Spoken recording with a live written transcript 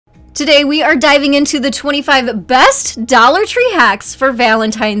Today we are diving into the 25 best Dollar Tree hacks for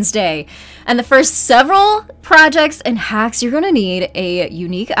Valentine's Day. And the first several projects and hacks, you're going to need a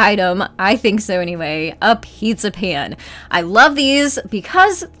unique item, I think so anyway, a pizza pan. I love these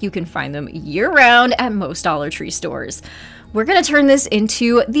because you can find them year-round at most Dollar Tree stores. We're going to turn this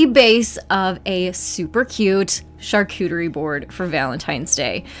into the base of a super cute charcuterie board for Valentine's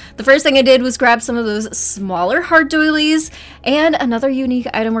Day. The first thing I did was grab some of those smaller hard doilies, and another unique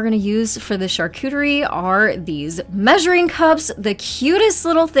item we're going to use for the charcuterie are these measuring cups, the cutest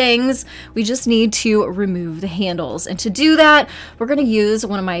little things. We just need to remove the handles, and to do that we're going to use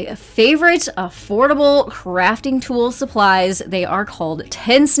one of my favorite affordable crafting tool supplies. They are called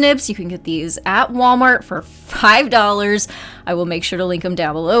tin snips. You can get these at Walmart for $5. I will make sure to link them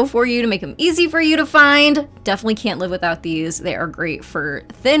down below for you to make them easy for you to find. Definitely can't live without these. They are great for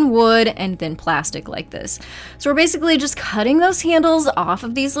thin wood and thin plastic like this. So we're basically just cutting those handles off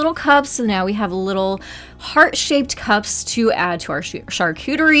of these little cups. So now we have little heart-shaped cups to add to our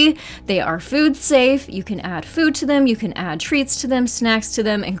charcuterie. They are food safe. You can add food to them, you can add treats to them, snacks to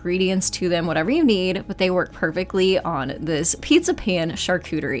them, ingredients to them, whatever you need, but they work perfectly on this pizza pan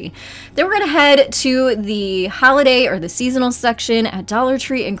charcuterie. Then we're gonna head to the holiday or the seasonal section at Dollar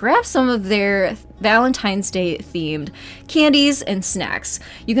Tree and grab some of their Valentine's Day themed candies and snacks.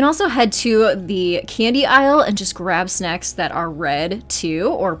 You can also head to the candy aisle and just grab snacks that are red too,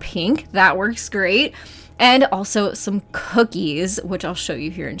 or pink. That works great. And also some cookies, which I'll show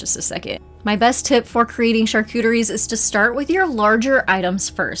you here in just a second. My best tip for creating charcuteries is to start with your larger items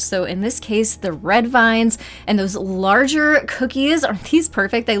first. So in this case, the red vines and those larger cookies, aren't these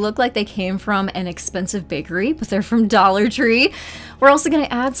perfect? They look like they came from an expensive bakery, but they're from Dollar Tree. We're also going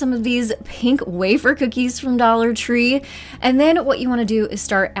to add some of these pink wafer cookies from Dollar Tree. And then what you want to do is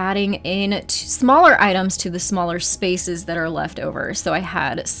start adding in smaller items to the smaller spaces that are left over. So I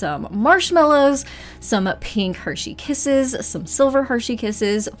had some marshmallows, some pink Hershey Kisses, some silver Hershey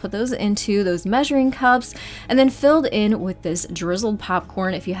Kisses, put those into those measuring cups, and then filled in with this drizzled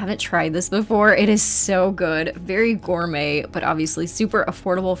popcorn. If you haven't tried this before, it is so good. Very gourmet, but obviously super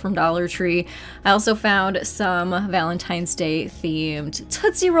affordable from Dollar Tree. I also found some Valentine's Day themed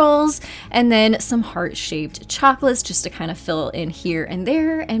Tootsie Rolls, and then some heart-shaped chocolates just to kind of fill in here and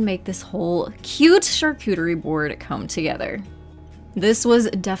there and make this whole cute charcuterie board come together. This was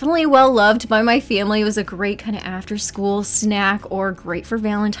definitely well loved by my family. It was a great kind of after school snack, or great for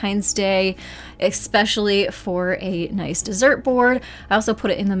Valentine's Day, especially for a nice dessert board. I also put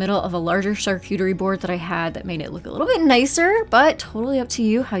it in the middle of a larger charcuterie board that I had that made it look a little bit nicer, but totally up to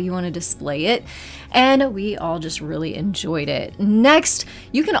you how you want to display it. And we all just really enjoyed it. Next,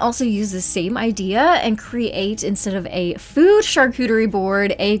 you can also use the same idea and create, instead of a food charcuterie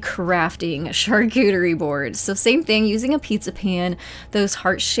board, a crafting charcuterie board. So same thing, using a pizza pan, those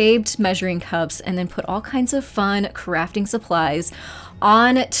heart-shaped measuring cups, and then put all kinds of fun crafting supplies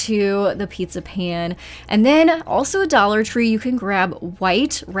onto the pizza pan. And then also at Dollar Tree, you can grab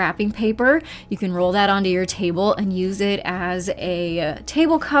white wrapping paper. You can roll that onto your table and use it as a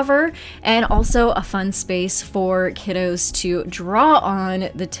table cover, and also a fun space for kiddos to draw on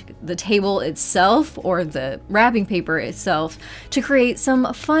the table itself, or the wrapping paper itself, to create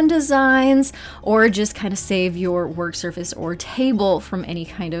some fun designs, or just kind of save your work surface or table from any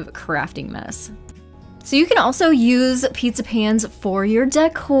kind of crafting mess. So you can also use pizza pans for your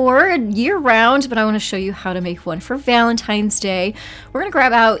decor year-round, but I want to show you how to make one for Valentine's Day. We're going to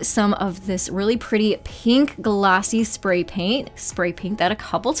grab out some of this really pretty pink glossy spray paint. Spray paint that a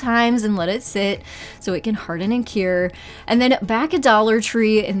couple times and let it sit so it can harden and cure. And then back at Dollar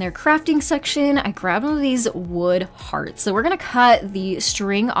Tree in their crafting section, I grabbed one of these wood hearts. So we're going to cut the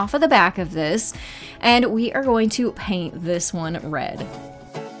string off of the back of this, and we are going to paint this one red.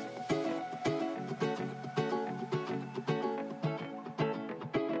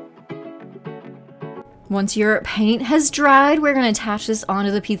 Once your paint has dried, we're going to attach this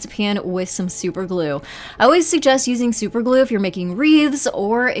onto the pizza pan with some super glue. I always suggest using super glue if you're making wreaths,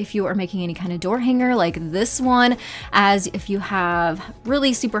 or if you are making any kind of door hanger like this one, as if you have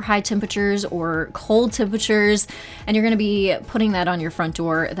really super high temperatures or cold temperatures and you're going to be putting that on your front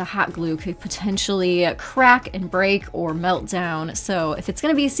door, the hot glue could potentially crack and break or melt down. So if it's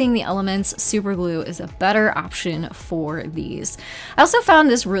going to be seeing the elements, super glue is a better option for these. I also found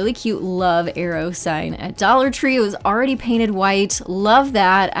this really cute love arrow sign at Dollar Tree. It was already painted white. Love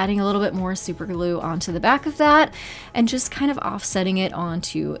that. Adding a little bit more super glue onto the back of that and just kind of offsetting it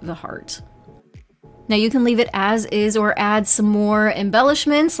onto the heart. Now you can leave it as is or add some more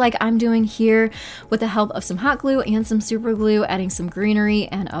embellishments like I'm doing here with the help of some hot glue and some super glue, adding some greenery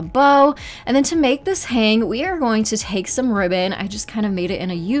and a bow. And then to make this hang, we are going to take some ribbon. I just kind of made it in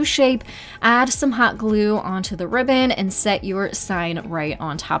a U shape, add some hot glue onto the ribbon and set your sign right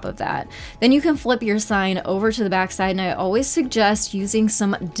on top of that. Then you can flip your sign over to the back side, and I always suggest using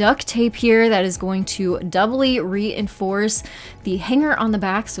some duct tape here that is going to doubly reinforce the hanger on the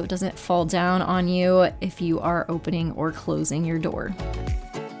back so it doesn't fall down on you if you are opening or closing your door.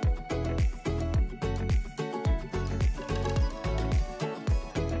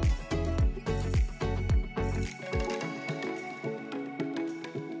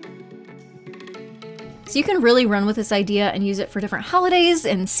 So you can really run with this idea and use it for different holidays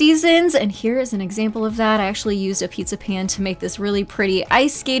and seasons. And here is an example of that. I actually used a pizza pan to make this really pretty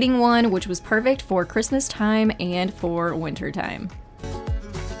ice skating one, which was perfect for Christmas time and for winter time.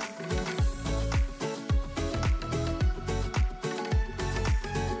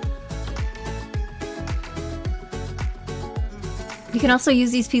 You can also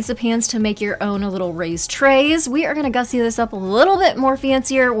use these pizza pans to make your own little raised trays. We are going to gussy this up a little bit more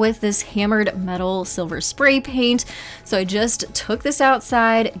fancier with this hammered metal silver spray paint. So I just took this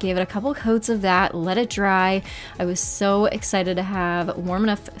outside, gave it a couple coats of that, let it dry. I was so excited to have warm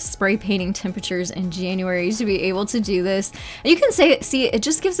enough spray painting temperatures in January to be able to do this. And you can see it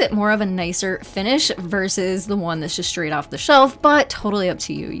just gives it more of a nicer finish versus the one that's just straight off the shelf, but totally up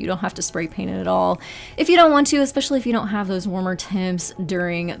to you. You don't have to spray paint it at all if you don't want to, especially if you don't have those warmer temps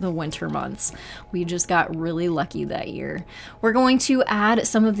during the winter months. We just got really lucky that year. We're going to add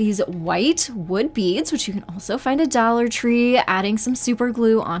some of these white wood beads, which you can also find at Dollar Tree, adding some super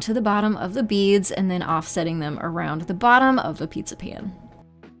glue onto the bottom of the beads and then offsetting them around the bottom of the pizza pan.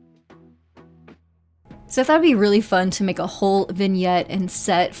 So I thought it'd be really fun to make a whole vignette and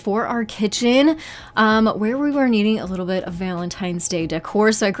set for our kitchen where we were needing a little bit of Valentine's Day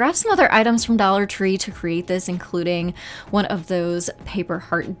decor. So I grabbed some other items from Dollar Tree to create this, including one of those paper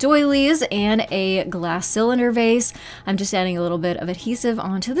heart doilies and a glass cylinder vase. I'm just adding a little bit of adhesive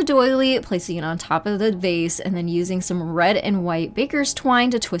onto the doily, placing it on top of the vase, and then using some red and white baker's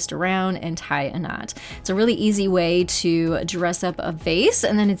twine to twist around and tie a knot. It's a really easy way to dress up a vase,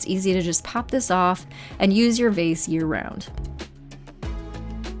 and then it's easy to just pop this off and use your vase year-round.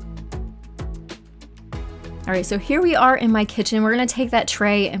 All right, so here we are in my kitchen. We're gonna take that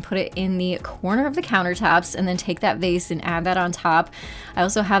tray and put it in the corner of the countertops and then take that vase and add that on top. I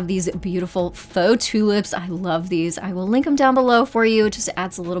also have these beautiful faux tulips. I love these. I will link them down below for you. It just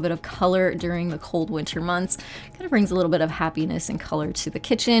adds a little bit of color during the cold winter months. Kind of brings a little bit of happiness and color to the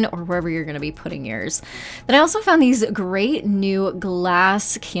kitchen or wherever you're gonna be putting yours. Then I also found these great new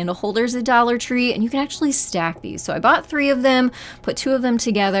glass candle holders at Dollar Tree, and you can actually stack these. So I bought 3 of them, put 2 of them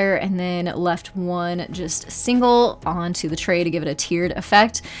together, and then left one just single onto the tray to give it a tiered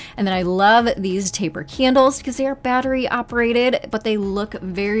effect. And then I love these taper candles because they are battery operated, but they look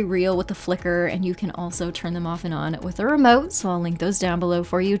very real with the flicker, and you can also turn them off and on with a remote. So I'll link those down below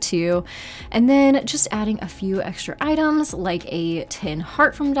for you too. And then just adding a few extra items like a tin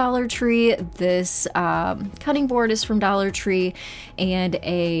heart from Dollar Tree. This cutting board is from Dollar Tree, and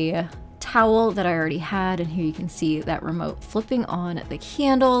a towel that I already had, and here you can see that remote flipping on the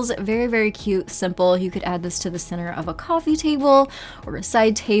candles. Very, very cute, simple. You could add this to the center of a coffee table or a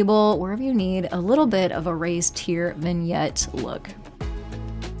side table, wherever you need a little bit of a raised tier vignette look.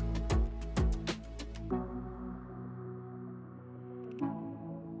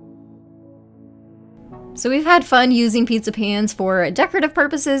 So we've had fun using pizza pans for decorative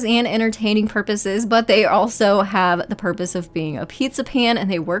purposes and entertaining purposes, but they also have the purpose of being a pizza pan, and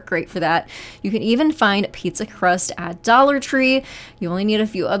they work great for that. You can even find pizza crust at Dollar Tree. You only need a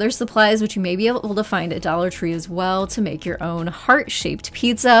few other supplies, which you may be able to find at Dollar Tree as well, to make your own heart-shaped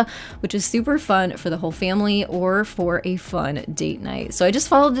pizza, which is super fun for the whole family or for a fun date night. So I just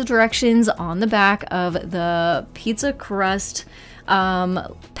followed the directions on the back of the pizza crust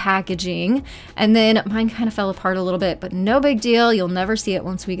packaging, and then mine kind of fell apart a little bit, but no big deal. You'll never see it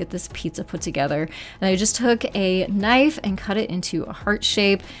once we get this pizza put together. And I just took a knife and cut it into a heart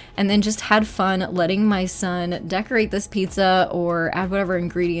shape, and then just had fun letting my son decorate this pizza or add whatever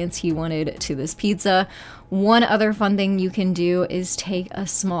ingredients he wanted to this pizza. One other fun thing you can do is take a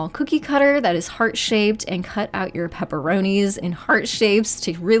small cookie cutter that is heart-shaped and cut out your pepperonis in heart shapes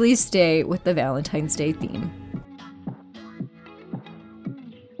to really stay with the Valentine's Day theme.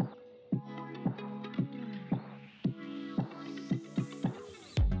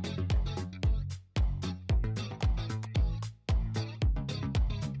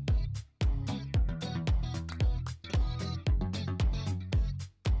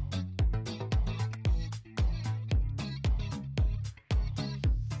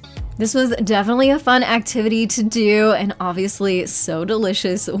 This was definitely a fun activity to do, and obviously so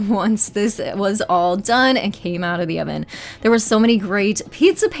delicious once this was all done and came out of the oven. There were so many great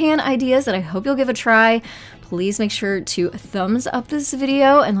pizza pan ideas that I hope you'll give a try. Please make sure to thumbs up this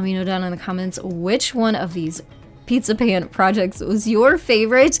video and let me know down in the comments which one of these pizza pan projects was your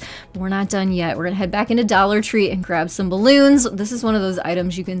favorite. We're not done yet. We're gonna head back into Dollar Tree and grab some balloons. This is one of those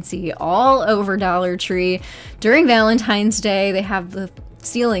items you can see all over Dollar Tree during Valentine's Day. They have the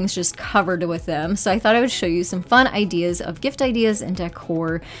ceilings just covered with them. So I thought I would show you some fun ideas of gift ideas and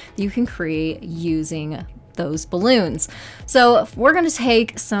decor that you can create using those balloons. So we're going to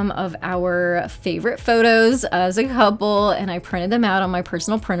take some of our favorite photos as a couple, and I printed them out on my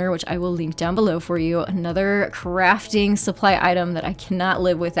personal printer, which I will link down below for you. Another crafting supply item that I cannot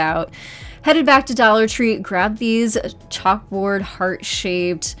live without. Headed back to Dollar Tree, grabbed these chalkboard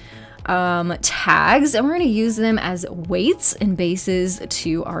heart-shaped tags, and we're going to use them as weights and bases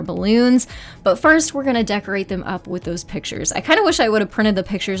to our balloons. But first we're going to decorate them up with those pictures. I kind of wish I would have printed the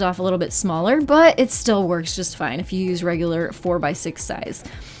pictures off a little bit smaller, but it still works just fine if you use regular 4x6 size.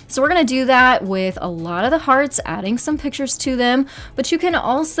 So we're going to do that with a lot of the hearts, adding some pictures to them, but you can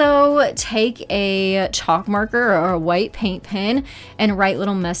also take a chalk marker or a white paint pen and write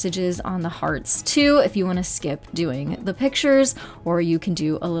little messages on the hearts too if you want to skip doing the pictures, or you can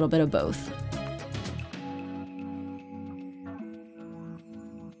do a little bit of both.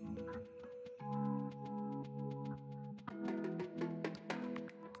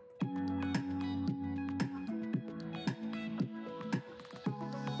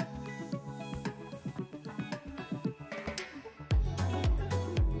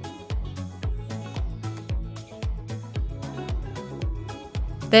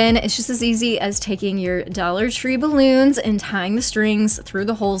 Then it's just as easy as taking your Dollar Tree balloons and tying the strings through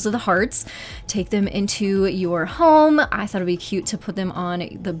the holes of the hearts. Take them into your home. I thought it'd be cute to put them on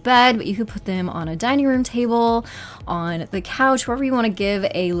the bed, but you could put them on a dining room table, on the couch, wherever you want to give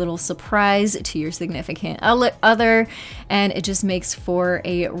a little surprise to your significant other. And it just makes for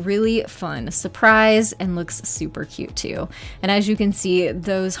a really fun surprise and looks super cute too. And as you can see,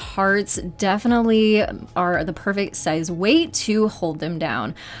 those hearts definitely are the perfect size weight to hold them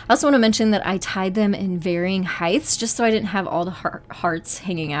down. I also want to mention that I tied them in varying heights just so I didn't have all the hearts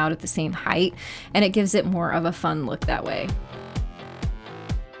hanging out at the same height, and it gives it more of a fun look that way.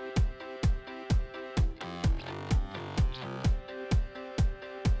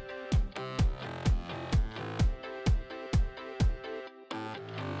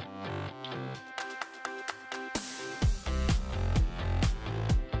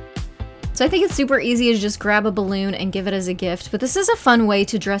 So I think it's super easy to just grab a balloon and give it as a gift, but this is a fun way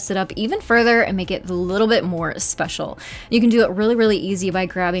to dress it up even further and make it a little bit more special. You can do it really, really easy by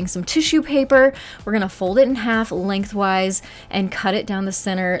grabbing some tissue paper. We're gonna fold it in half lengthwise and cut it down the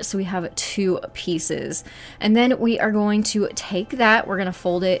center so we have 2 pieces. And then we are going to take that, we're gonna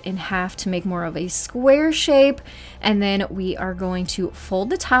fold it in half to make more of a square shape, and then we are going to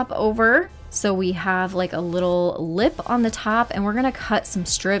fold the top over so we have like a little lip on the top, and we're gonna cut some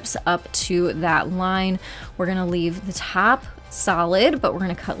strips up to that line. We're gonna leave the top solid, but we're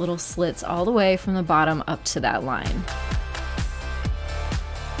gonna cut little slits all the way from the bottom up to that line.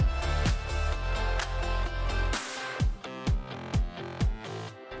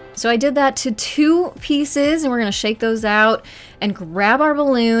 So I did that to 2 pieces, and we're gonna shake those out and grab our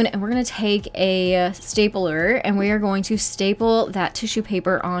balloon, and we're gonna take a stapler and we are going to staple that tissue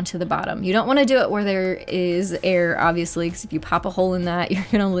paper onto the bottom. You don't wanna do it where there is air, obviously, because if you pop a hole in that, you're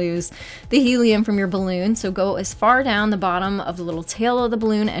gonna lose the helium from your balloon. So go as far down the bottom of the little tail of the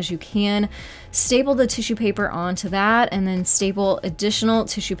balloon as you can. Staple the tissue paper onto that, and then staple additional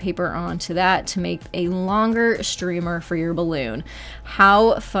tissue paper onto that to make a longer streamer for your balloon.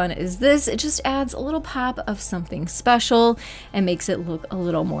 How fun is this? It just adds a little pop of something special and makes it look a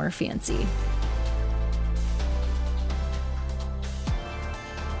little more fancy.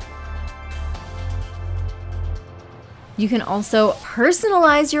 You can also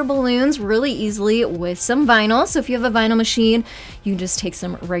personalize your balloons really easily with some vinyl. So if you have a vinyl machine, you can just take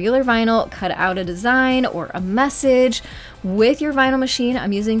some regular vinyl, cut out a design or a message with your vinyl machine.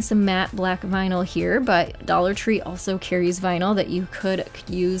 I'm using some matte black vinyl here, but Dollar Tree also carries vinyl that you could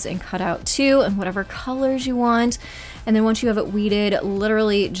use and cut out too, in whatever colors you want. And then once you have it weeded,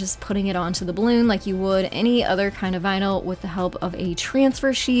 literally just putting it onto the balloon like you would any other kind of vinyl with the help of a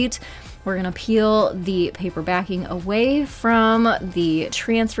transfer sheet. We're gonna peel the paper backing away from the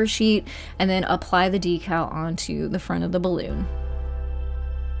transfer sheet and then apply the decal onto the front of the balloon.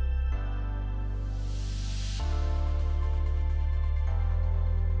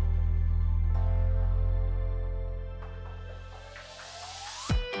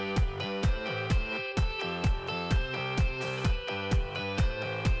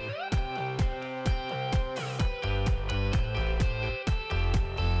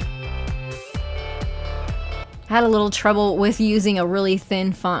 Had a little trouble with using a really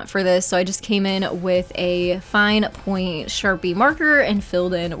thin font for this, so I just came in with a fine point Sharpie marker and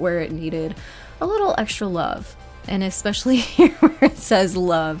filled in where it needed a little extra love, and especially here where it says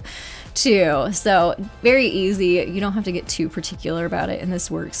love too. So very easy. You don't have to get too particular about it, and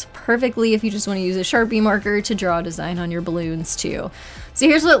this works perfectly if you just want to use a Sharpie marker to draw a design on your balloons too. So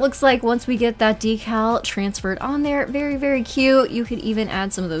here's what it looks like once we get that decal transferred on there. Very, very cute. You could even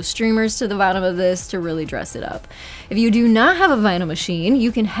add some of those streamers to the bottom of this to really dress it up. If you do not have a vinyl machine,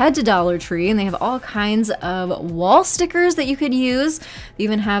 you can head to Dollar Tree, and they have all kinds of wall stickers that you could use. They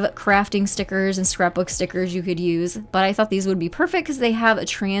even have crafting stickers and scrapbook stickers you could use, but I thought these would be perfect because they have a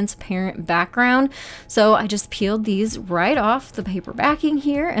transparent background. So I just peeled these right off the paper backing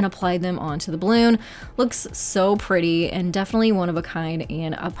here and applied them onto the balloon. Looks so pretty and definitely one of a kind,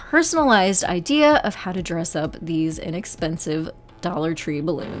 and a personalized idea of how to dress up these inexpensive Dollar Tree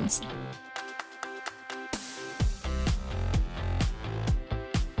balloons.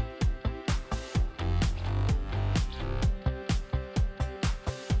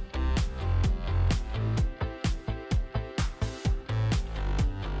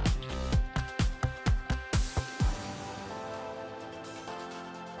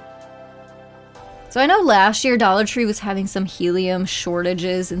 So I know last year Dollar Tree was having some helium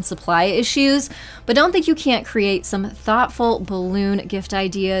shortages and supply issues, but don't think you can't create some thoughtful balloon gift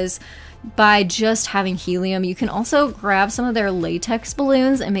ideas by just having helium. You can also grab some of their latex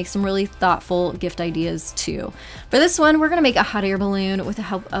balloons and make some really thoughtful gift ideas too. For this one, we're gonna make a hot air balloon with the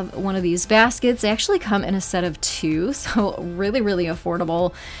help of one of these baskets. They actually come in a set of 2, so really, really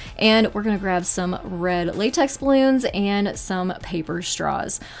affordable. And we're gonna grab some red latex balloons and some paper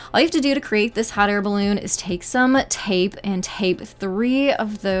straws. All you have to do to create this hot air balloon is take some tape and tape 3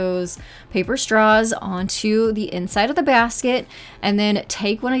 of those paper straws onto the inside of the basket, and then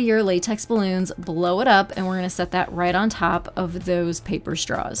take one of your latex balloons, blow it up, and we're going to set that right on top of those paper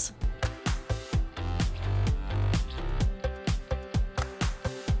straws.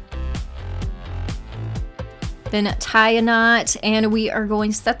 Then tie a knot, and we are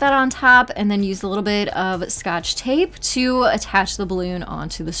going to set that on top and then use a little bit of Scotch tape to attach the balloon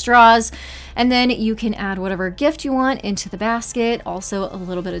onto the straws. And then you can add whatever gift you want into the basket. Also, a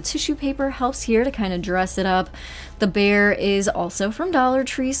little bit of tissue paper helps here to kind of dress it up. The bear is also from Dollar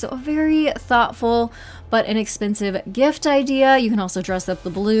Tree, so a very thoughtful but inexpensive gift idea. You can also dress up the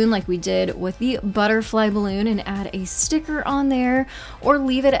balloon like we did with the butterfly balloon and add a sticker on there, or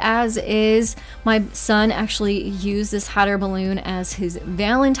leave it as is. My son actually used this hot air balloon as his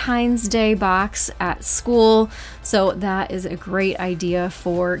Valentine's Day box at school, so that is a great idea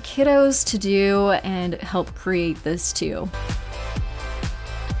for kiddos to do and help create this too.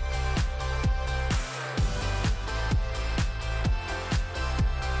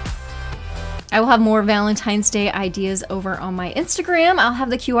 I will have more Valentine's Day ideas over on my Instagram. I'll have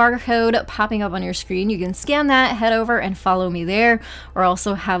the QR code popping up on your screen. You can scan that, head over and follow me there, or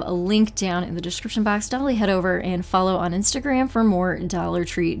also have a link down in the description box. Definitely head over and follow on Instagram for more Dollar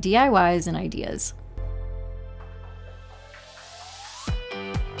Tree DIYs and ideas.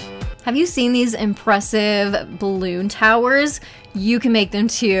 Have you seen these impressive balloon towers? You can make them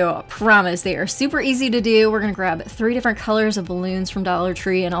too, promise. They are super easy to do. We're gonna grab 3 different colors of balloons from Dollar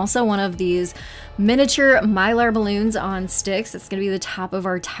Tree and also one of these miniature Mylar balloons on sticks. It's gonna be the top of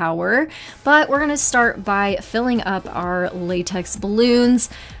our tower, but we're gonna start by filling up our latex balloons.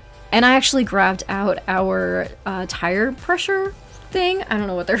 And I actually grabbed out our tire pressure thing. I don't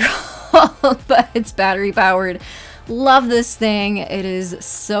know what they're called, but it's battery powered. Love this thing. It is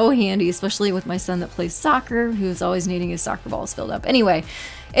so handy, especially with my son that plays soccer, who's always needing his soccer balls filled up. Anyway,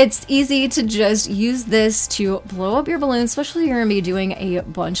 it's easy to just use this to blow up your balloons, especially if you're going to be doing a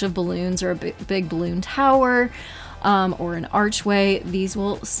bunch of balloons or a big balloon tower or an archway. These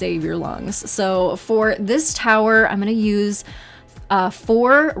will save your lungs. So for this tower, I'm going to use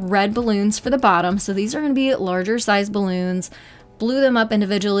 4 red balloons for the bottom. So these are going to be larger size balloons. Blew them up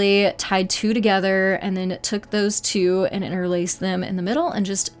individually, tied 2 together, and then took those 2 and interlaced them in the middle and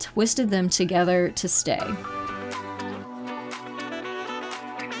just twisted them together to stay.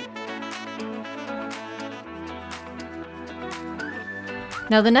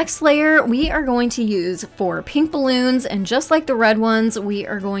 Now the next layer we are going to use 4 pink balloons, and just like the red ones, we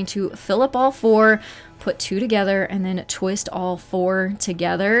are going to fill up all 4, put 2 together, and then twist all 4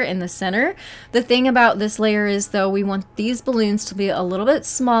 together in the center. The thing about this layer is though, we want these balloons to be a little bit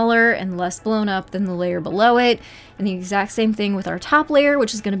smaller and less blown up than the layer below it. And the exact same thing with our top layer,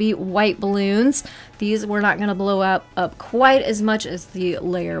 which is going to be white balloons. These we're not going to blow up quite as much as the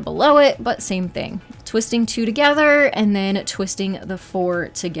layer below it, but same thing. Twisting 2 together and then twisting the 4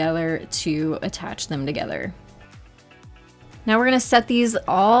 together to attach them together. Now we're going to set these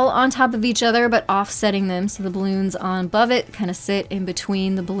all on top of each other, but offsetting them so the balloons on above it kind of sit in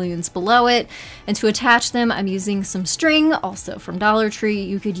between the balloons below it. And to attach them, I'm using some string, also from Dollar Tree.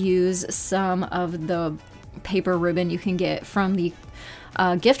 You could use some of the paper ribbon you can get from the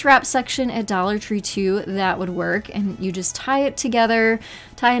gift wrap section at Dollar Tree too. That would work, and you just tie it together,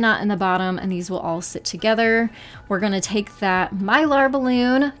 tie a knot in the bottom, and these will all sit together. We're going to take that Mylar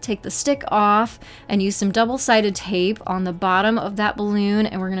balloon, take the stick off, and use some double-sided tape on the bottom of that balloon,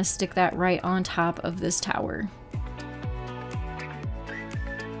 and we're going to stick that right on top of this tower.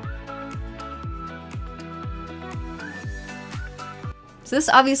 So this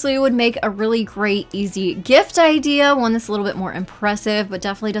obviously would make a really great, easy gift idea, one that's a little bit more impressive, but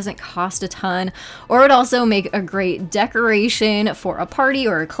definitely doesn't cost a ton. Or it would also make a great decoration for a party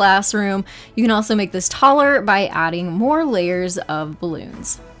or a classroom. You can also make this taller by adding more layers of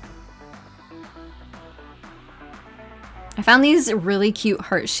balloons. I found these really cute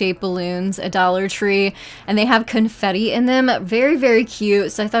heart-shaped balloons at Dollar Tree, and they have confetti in them. Very, very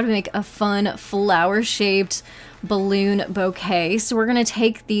cute. So I thought it would make a fun flower-shaped balloon bouquet. So we're going to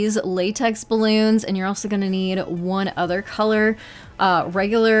take these latex balloons, and you're also going to need one other color,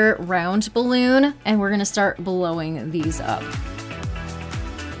 regular round balloon, and we're going to start blowing these up.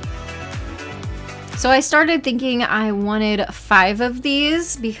 So I started thinking I wanted 5 of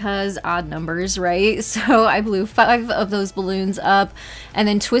these because odd numbers, right? So I blew 5 of those balloons up and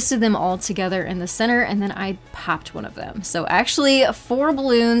then twisted them all together in the center, and then I popped one of them. So actually 4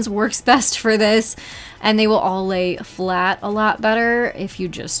 balloons works best for this, and they will all lay flat a lot better if you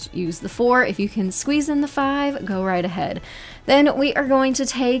just use the 4. If you can squeeze in the 5, go right ahead. Then we are going to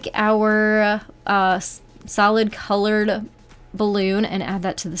take our solid colored balloon and add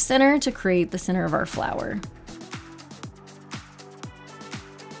that to the center to create the center of our flower.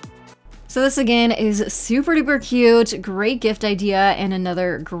 So this again is super duper cute, great gift idea, and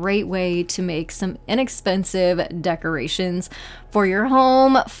another great way to make some inexpensive decorations for your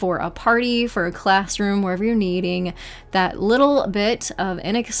home, for a party, for a classroom, wherever you're needing that little bit of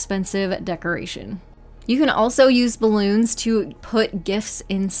inexpensive decoration. You can also use balloons to put gifts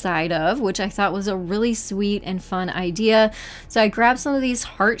inside of, which I thought was a really sweet and fun idea. So I grabbed some of these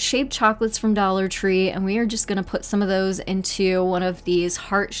heart-shaped chocolates from Dollar Tree, and we are just going to put some of those into one of these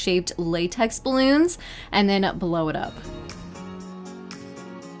heart-shaped latex balloons and then blow it up.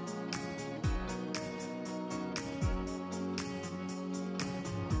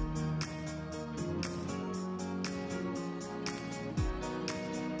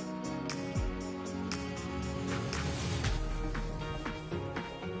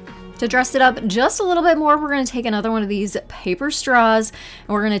 To dress it up just a little bit more, we're going to take another one of these paper straws and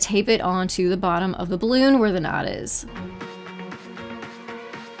we're going to tape it onto the bottom of the balloon where the knot is.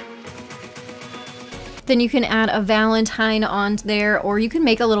 Then you can add a Valentine on there, or you can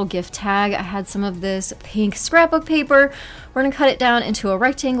make a little gift tag. I had some of this pink scrapbook paper. We're going to cut it down into a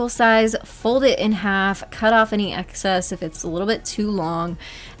rectangle size, fold it in half, cut off any excess if it's a little bit too long,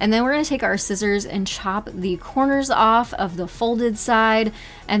 and then we're going to take our scissors and chop the corners off of the folded side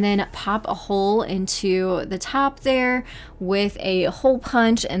and then pop a hole into the top there with a hole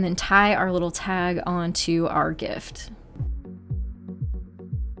punch and then tie our little tag onto our gift.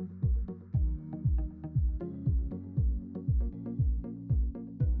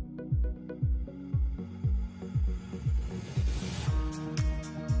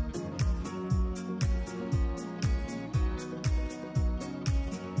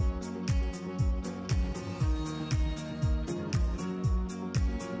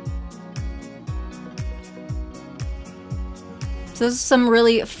 So those are some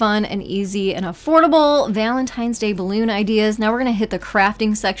really fun and easy and affordable Valentine's Day balloon ideas. Now we're going to hit the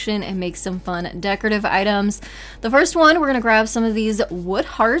crafting section and make some fun decorative items. The first one, we're going to grab some of these wood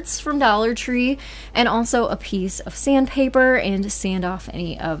hearts from Dollar Tree and also a piece of sandpaper and sand off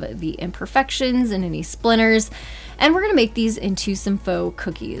any of the imperfections and any splinters. And we're going to make these into some faux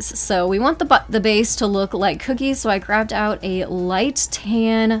cookies. So we want the base to look like cookies, so I grabbed out a light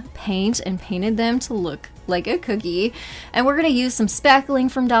tan paint and painted them to look like a cookie. And we're going to use some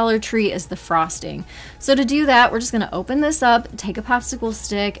spackling from Dollar Tree as the frosting. So to do that, we're just going to open this up, take a popsicle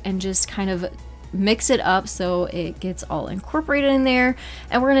stick, and just kind of mix it up so it gets all incorporated in there.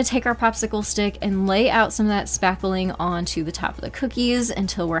 And we're going to take our popsicle stick and lay out some of that spackling onto the top of the cookies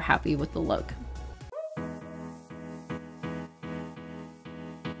until we're happy with the look.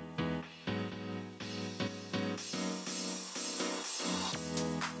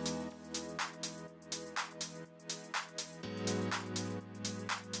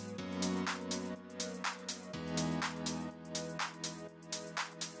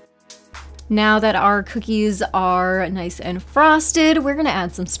 Now that our cookies are nice and frosted, we're gonna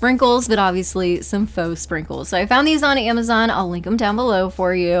add some sprinkles, but obviously some faux sprinkles. So I found these on Amazon. I'll link them down below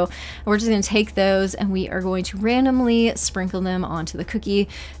for you. And we're just gonna take those and we are going to randomly sprinkle them onto the cookie.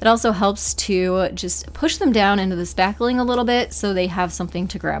 It also helps to just push them down into the spackling a little bit so they have something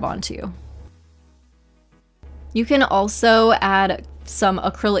to grab onto. You can also add some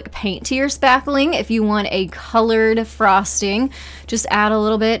acrylic paint to your spackling if you want a colored frosting. Just add a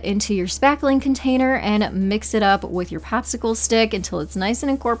little bit into your spackling container and mix it up with your popsicle stick until it's nice and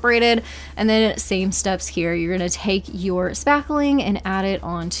incorporated. And then same steps here. You're gonna take your spackling and add it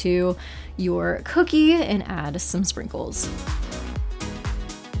onto your cookie and add some sprinkles.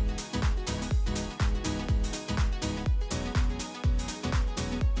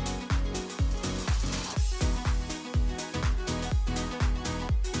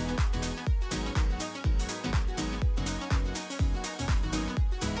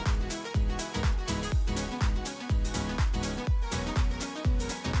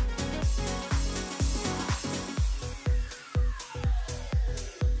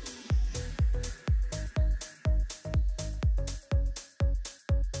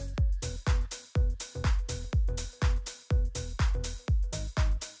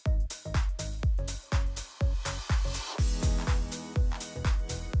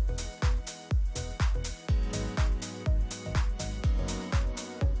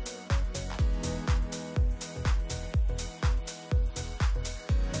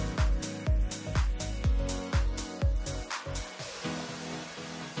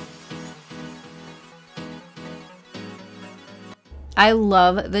 I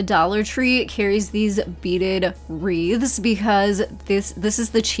love the Dollar Tree carries these beaded wreaths because this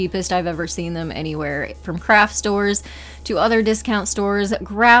is the cheapest I've ever seen them anywhere. From craft stores to other discount stores,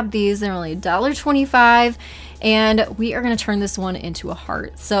 grab these. They're only $1.25, and we are going to turn this one into a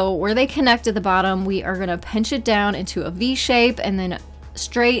heart. So where they connect at the bottom, we are going to pinch it down into a V shape, and then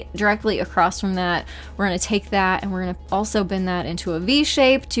straight directly across from that, we're going to take that and we're going to also bend that into a V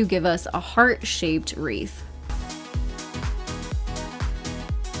shape to give us a heart-shaped wreath.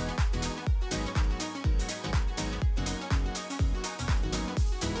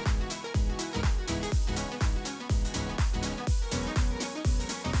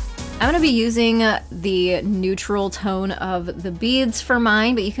 I'm going to be using the neutral tone of the beads for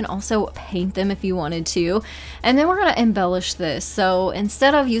mine, but you can also paint them if you wanted to. And then we're going to embellish this. So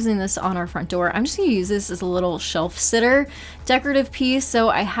instead of using this on our front door, I'm just going to use this as a little shelf sitter decorative piece. So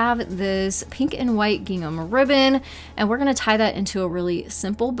I have this pink and white gingham ribbon, and we're going to tie that into a really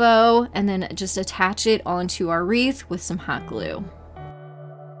simple bow and then just attach it onto our wreath with some hot glue.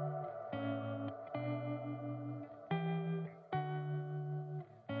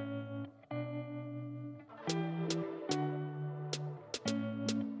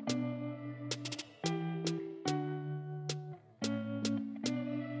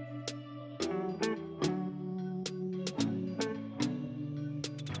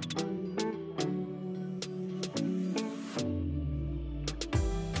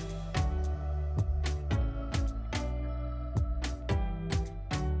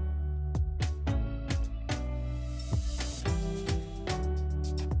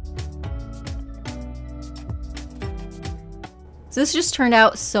 So this just turned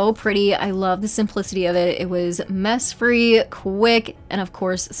out so pretty. I love the simplicity of it. It was mess-free, quick, and of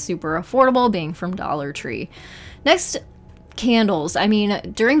course super affordable, being from Dollar Tree. Next, candles. I mean,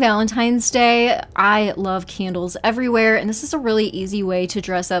 during Valentine's Day, I love candles everywhere, and this is a really easy way to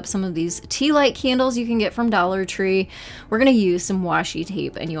dress up some of these tea light candles you can get from Dollar Tree. We're gonna use some washi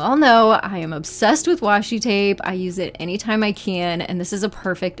tape, and you all know I am obsessed with washi tape. I use it anytime I can, and this is a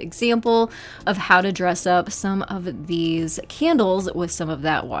perfect example of how to dress up some of these candles with some of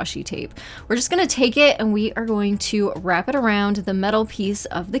that washi tape. We're just gonna take it and we are going to wrap it around the metal piece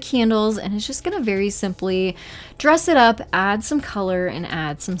of the candles, and it's just gonna very simply dress it up, add some color, and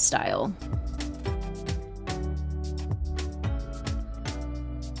add some style.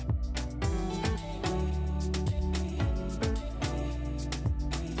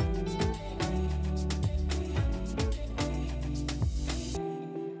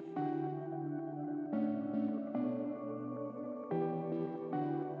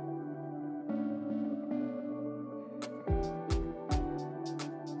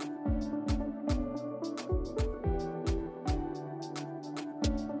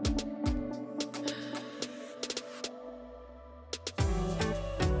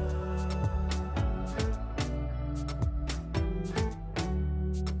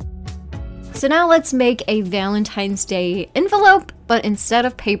 So now let's make a Valentine's Day envelope but instead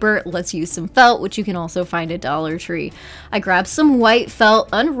of paper, let's use some felt, which you can also find at Dollar Tree. I grabbed some white felt,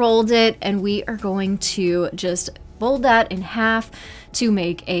 unrolled it, and we are going to just fold that in half to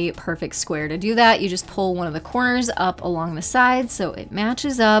make a perfect square. To do that, you just pull one of the corners up along the side so it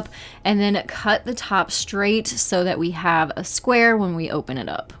matches up, and then cut the top straight so that we have a square when we open it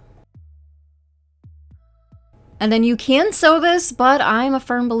up. And then you can sew this, but I'm a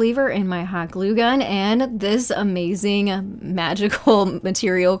firm believer in my hot glue gun and this amazing magical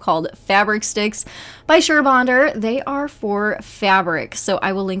material called fabric sticks by Surebonder. They are for fabric, so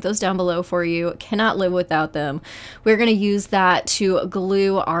I will link those down below for you. Cannot live without them. We're going to use that to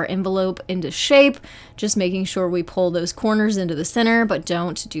glue our envelope into shape, just making sure we pull those corners into the center, but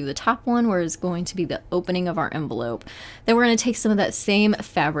don't do the top one where it's going to be the opening of our envelope. Then we're going to take some of that same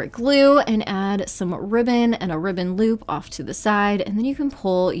fabric glue and add some ribbon and a ribbon loop off to the side, and then you can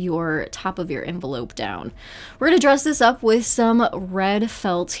pull your top of your envelope down. We're going to dress this up with some red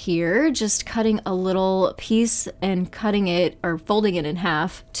felt here, just cutting a little piece and cutting it or folding it in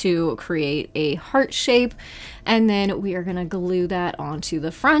half to create a heart shape, and then we are going to glue that onto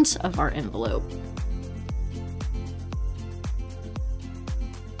the front of our envelope.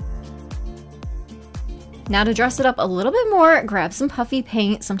 Now to dress it up a little bit more, grab some puffy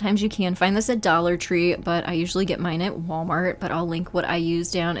paint. Sometimes you can find this at Dollar Tree, but I usually get mine at Walmart, but I'll link what I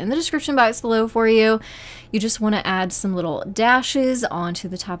use down in the description box below for you. You just want to add some little dashes onto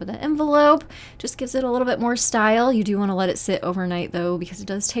the top of the envelope. Just gives it a little bit more style. You do want to let it sit overnight though, because it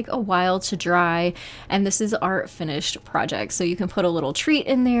does take a while to dry, and this is our finished project. So you can put a little treat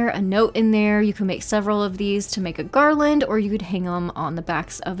in there, a note in there. You can make several of these to make a garland, or you could hang them on the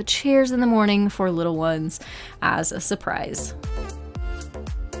backs of chairs in the morning for little ones as a surprise.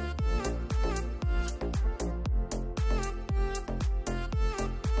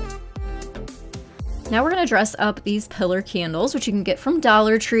 Now we're going to dress up these pillar candles, which you can get from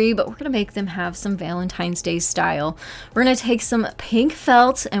Dollar Tree, but we're going to make them have some Valentine's Day style. We're going to take some pink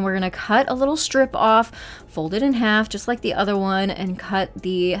felt and we're going to cut a little strip off, fold it in half just like the other one, and cut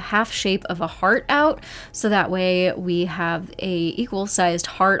the half shape of a heart out, so that way we have a equal sized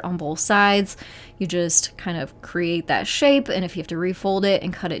heart on both sides. You just kind of create that shape, and if you have to refold it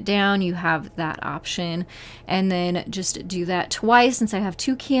and cut it down, you have that option. And then just do that twice. Since I have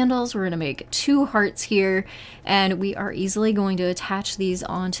two candles, we're going to make two hearts here, and we are easily going to attach these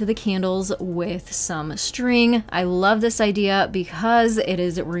onto the candles with some string. I love this idea because it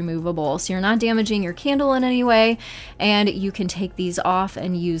is removable, so you're not damaging your candle in any way, and you can take these off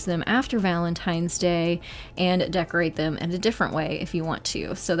and use them after Valentine's Day and decorate them in a different way if you want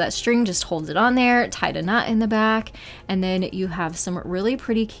to. So that string just holds it on there, tied a knot in the back, and then you have some really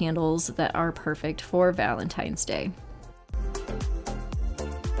pretty candles that are perfect for Valentine's Day.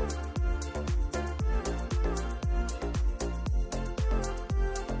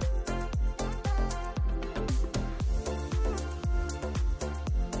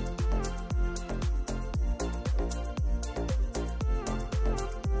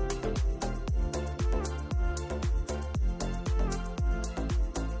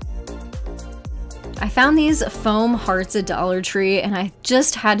 I found these foam hearts at Dollar Tree and I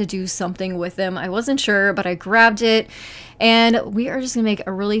just had to do something with them. I wasn't sure, but I grabbed it, and we are just gonna make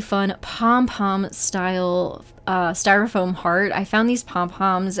a really fun pom-pom style styrofoam heart. I found these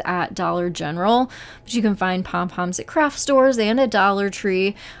pom-poms at Dollar General, but you can find pom-poms at craft stores and at Dollar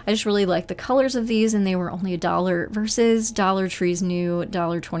Tree. I just really like the colors of these, and they were only $1 versus Dollar Tree's new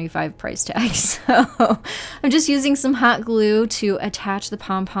 $1.25 price tag. So I'm just using some hot glue to attach the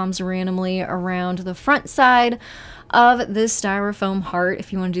pom-poms randomly around the front side of this styrofoam heart.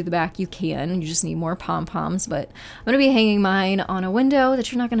 If you want to do the back, you can. You just need more pom-poms, but I'm going to be hanging mine on a window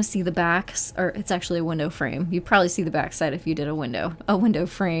that you're not going to see the backs, or it's actually a window frame. You'd probably see the back side if you did a window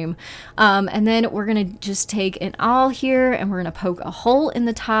frame. And then we're going to just take an awl here and we're going to poke a hole in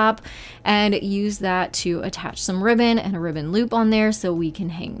the top and use that to attach some ribbon and a ribbon loop on there so we can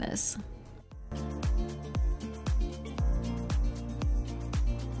hang this.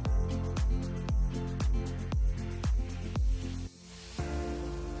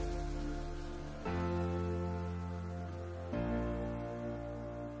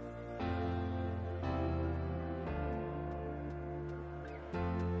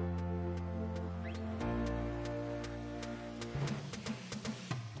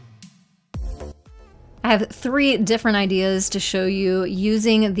 I have 3 different ideas to show you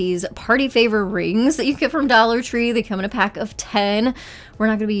using these party favor rings that you get from Dollar Tree. They come in a pack of 10. We're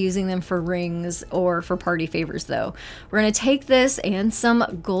not going to be using them for rings or for party favors though. We're going to take this and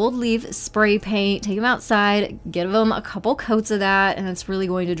some gold leaf spray paint, take them outside, give them a couple coats of that, and it's really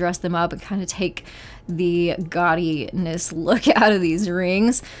going to dress them up and kind of take the gaudiness look out of these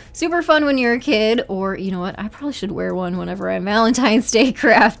rings. Super fun when you're a kid, or you know what, I probably should wear one whenever I'm Valentine's Day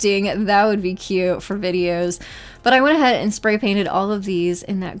crafting. That would be cute for videos. But I went ahead and spray painted all of these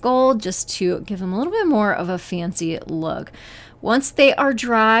in that gold just to give them a little bit more of a fancy look. Once they are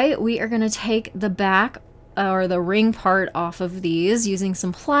dry, we are going to take the back or the ring part off of these using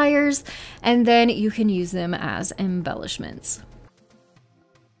some pliers, and then you can use them as embellishments.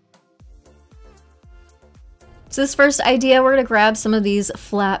 So this first idea, we're going to grab some of these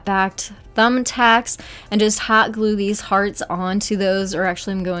flat-backed thumbtacks and just hot glue these hearts onto those, or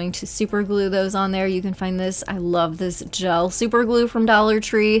actually I'm going to super glue those on there. You can find this, I love this gel super glue from Dollar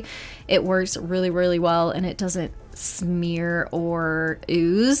Tree. It works really, really well, and it doesn't smear or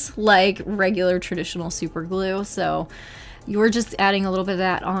ooze like regular traditional super glue. So you're just adding a little bit of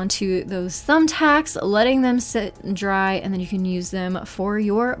that onto those thumbtacks, letting them sit and dry, and then you can use them for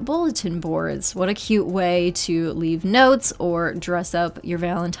your bulletin boards. What a cute way to leave notes or dress up your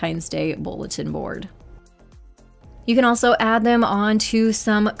Valentine's Day bulletin board. You can also add them onto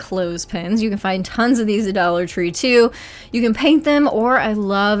some clothespins. You can find tons of these at Dollar Tree too. You can paint them, or I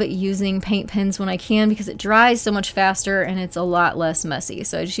love using paint pens when I can because it dries so much faster and it's a lot less messy.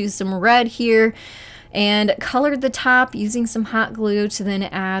 So I just used some red here and colored the top using some hot glue to then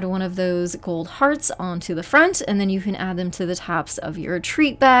add one of those gold hearts onto the front, and then you can add them to the tops of your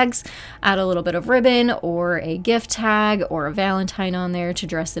treat bags. Add a little bit of ribbon or a gift tag or a Valentine on there to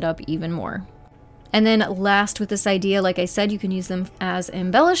dress it up even more. And then last with this idea, like I said, you can use them as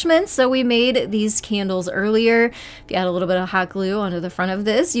embellishments. So we made these candles earlier. If you add a little bit of hot glue onto the front of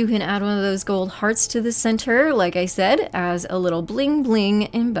this, you can add one of those gold hearts to the center, like I said, as a little bling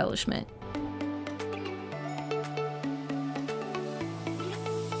bling embellishment.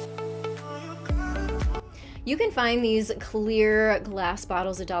 You can find these clear glass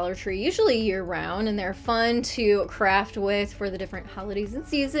bottles at Dollar Tree usually year-round, and they're fun to craft with for the different holidays and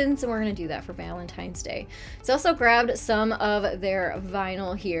seasons, and we're going to do that for Valentine's Day. So I also grabbed some of their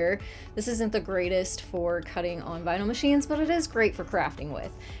vinyl here. This isn't the greatest for cutting on vinyl machines, but it is great for crafting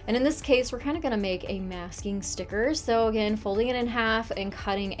with. And in this case, we're kind of going to make a masking sticker. So again, folding it in half and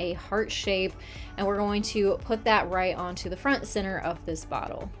cutting a heart shape, and we're going to put that right onto the front center of this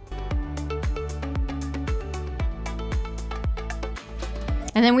bottle.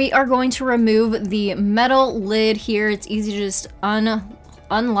 And then we are going to remove the metal lid here. It's easy to just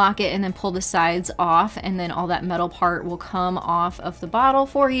unlock it and then pull the sides off, and then all that metal part will come off of the bottle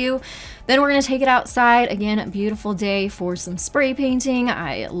for you. Then we're going to take it outside. Again, a beautiful day for some spray painting.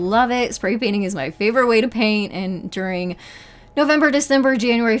 I love it. Spray painting is my favorite way to paint, and during November, December,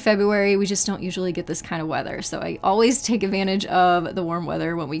 January, February, we just don't usually get this kind of weather. So I always take advantage of the warm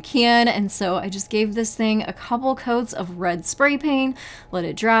weather when we can. And so I just gave this thing a couple coats of red spray paint, let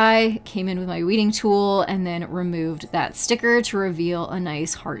it dry, came in with my weeding tool, and then removed that sticker to reveal a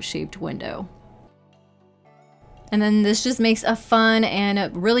nice heart-shaped window. And then this just makes a fun and a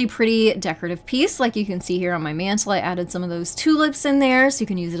really pretty decorative piece. Like you can see here on my mantle, I added some of those tulips in there so you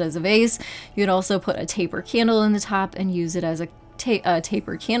can use it as a vase. You could also put a taper candle in the top and use it as a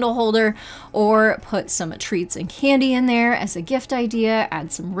taper candle holder, or put some treats and candy in there as a gift idea,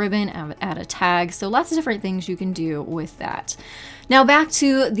 add some ribbon, add a tag. So lots of different things you can do with that. Now back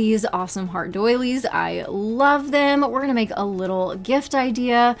to these awesome heart doilies. I love them. We're gonna make a little gift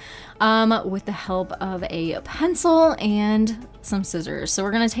idea with the help of a pencil and some scissors. So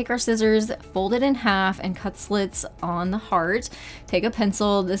we're gonna take our scissors, fold it in half, and cut slits on the heart. Take a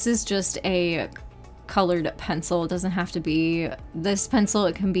pencil. This is just a colored pencil. It doesn't have to be this pencil.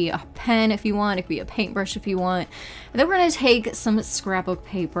 It can be a pen if you want. It could be a paintbrush if you want. And then we're going to take some scrapbook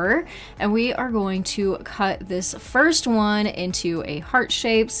paper, and we are going to cut this first one into a heart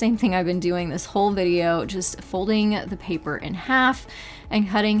shape. Same thing I've been doing this whole video, just folding the paper in half and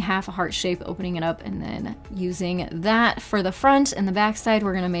cutting half a heart shape, opening it up, and then using that for the front. And the back side,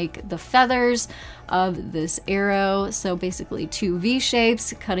 we're gonna make the feathers of this arrow. So basically 2 V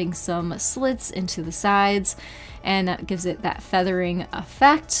shapes, cutting some slits into the sides, and that gives it that feathering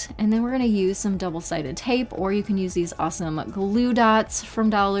effect. And then we're gonna use some double-sided tape, or you can use these awesome glue dots from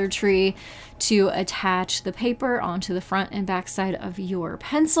Dollar Tree to attach the paper onto the front and back side of your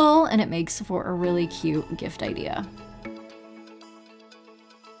pencil, and it makes for a really cute gift idea.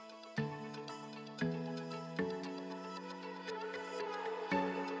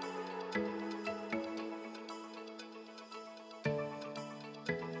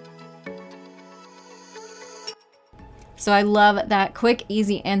 So I love that quick,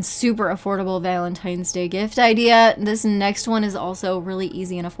 easy, and super affordable Valentine's Day gift idea. This next one is also really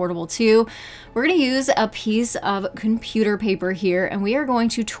easy and affordable too. We're going to use a piece of computer paper here, and we are going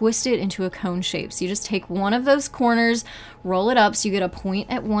to twist it into a cone shape. So you just take one of those corners, roll it up so you get a point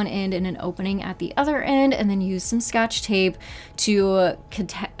at one end and an opening at the other end, and then use some Scotch tape to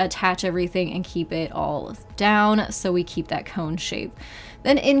attach everything and keep it all down so we keep that cone shape.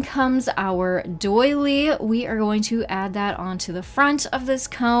 Then in comes our doily. We are going to add that onto the front of this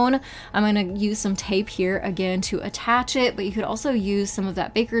cone. I'm going to use some tape here again to attach it, but you could also use some of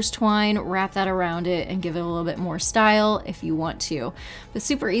that baker's twine, wrap that around it, and give it a little bit more style if you want to. But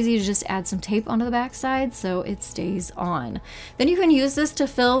super easy to just add some tape onto the back side so it stays on. Then you can use this to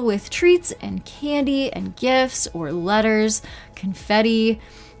fill with treats and candy and gifts or letters, confetti.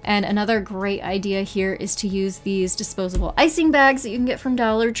 And another great idea here is to use these disposable icing bags that you can get from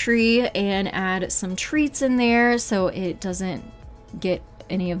Dollar Tree and add some treats in there so it doesn't get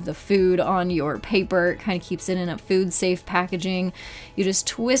any of the food on your paper. It kind of keeps it in a food safe packaging. You just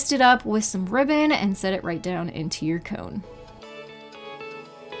twist it up with some ribbon and set it right down into your cone.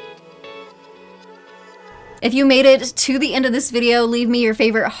 If you made it to the end of this video, leave me your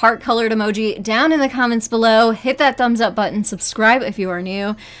favorite heart-colored emoji down in the comments below. Hit that thumbs up button, subscribe if you are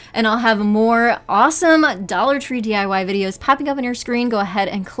new, and I'll have more awesome Dollar Tree DIY videos popping up on your screen. Go ahead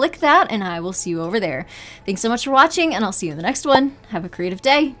and click that, and I will see you over there. Thanks so much for watching, and I'll see you in the next one. Have a creative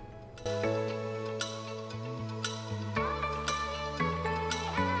day.